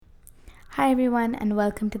Hi, everyone, and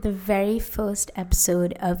welcome to the very first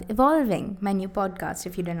episode of Evolving, my new podcast,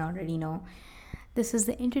 if you didn't already know. This is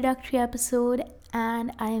the introductory episode,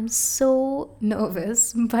 and I am so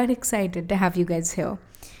nervous but excited to have you guys here.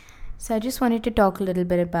 So, I just wanted to talk a little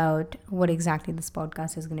bit about what exactly this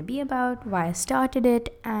podcast is going to be about, why I started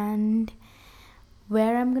it, and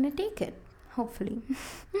where I'm going to take it, hopefully.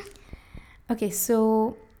 Okay,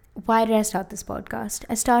 so why did I start this podcast?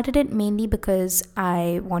 I started it mainly because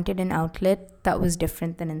I wanted an outlet that was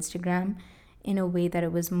different than Instagram in a way that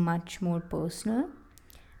it was much more personal.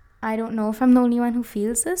 I don't know if I'm the only one who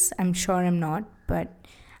feels this. I'm sure I'm not, but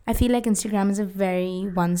I feel like Instagram is a very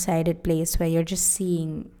one sided place where you're just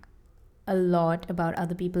seeing a lot about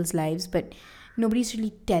other people's lives, but nobody's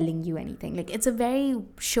really telling you anything. Like, it's a very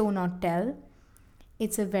show, not tell.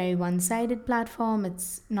 It's a very one-sided platform.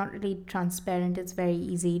 It's not really transparent. It's very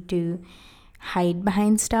easy to hide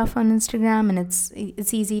behind stuff on Instagram, and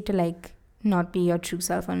it's easy to not be your true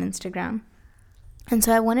self on Instagram. And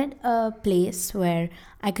so I wanted a place where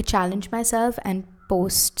I could challenge myself and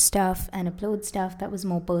post stuff and upload stuff that was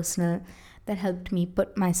more personal, that helped me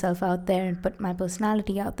put myself out there and put my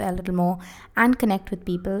personality out there a little more and connect with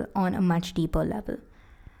people on a much deeper level.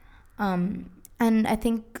 And I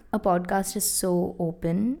think a podcast is so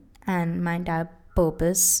open, and my entire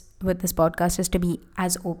purpose with this podcast is to be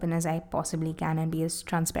as open as I possibly can and be as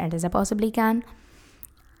transparent as I possibly can.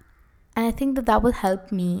 And I think that will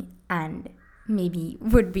help me and maybe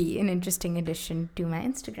would be an interesting addition to my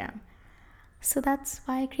Instagram. So that's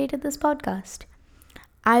why I created this podcast.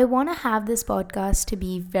 I want to have this podcast to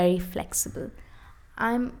be very flexible.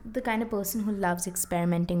 I'm the kind of person who loves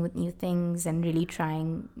experimenting with new things and really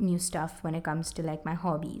trying new stuff when it comes to my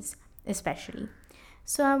hobbies, especially.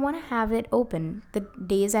 So I want to have it open. The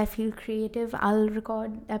days I feel creative, I'll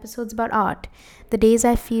record episodes about art. The days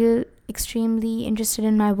I feel extremely interested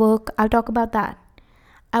in my work, I'll talk about that.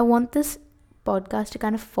 I want this podcast to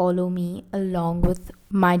kind of follow me along with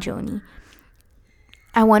my journey.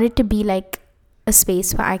 I want it to be like a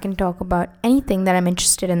space where I can talk about anything that I'm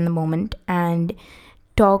interested in the moment and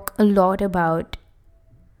talk a lot about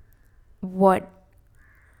what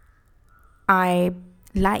I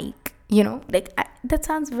like, that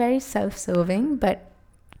sounds very self-serving, but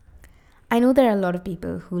I know there are a lot of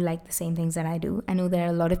people who like the same things that I do. I know there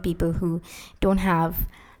are a lot of people who don't have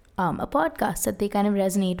a podcast that they kind of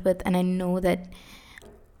resonate with, and I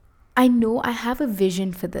know I have a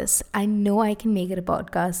vision for this. I know I can make it a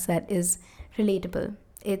podcast that is relatable.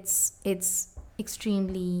 It's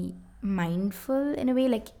extremely mindful in a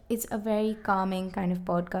way. It's a very calming kind of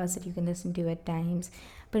podcast that you can listen to at times,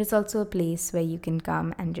 but it's also a place where you can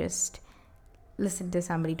come and just listen to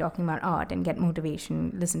somebody talking about art and get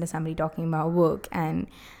motivation, listen to somebody talking about work and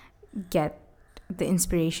get the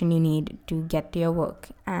inspiration you need to get to your work.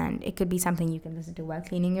 And it could be something you can listen to while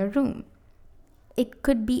cleaning your room. It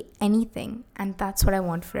could be anything, and that's what I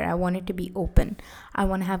want for it. I want it to be open. I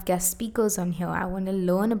want to have guest speakers on here. I want to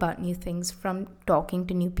learn about new things from talking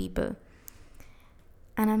to new people.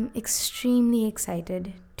 And I'm extremely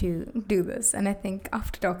excited to do this. And I think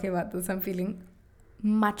after talking about this, I'm feeling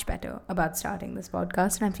much better about starting this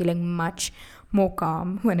podcast, and I'm feeling much more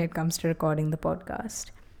calm when it comes to recording the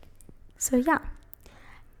podcast. So yeah.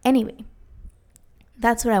 Anyway,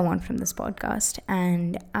 that's what I want from this podcast,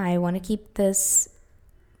 and I want to keep this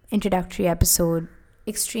introductory episode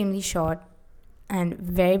extremely short and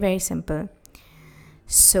very, very simple.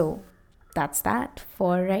 So that's that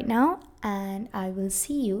for right now, and I will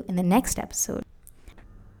see you in the next episode.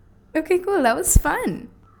 Okay, cool. That was fun.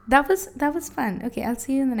 That was fun. Okay, I'll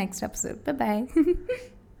see you in the next episode. Bye-bye.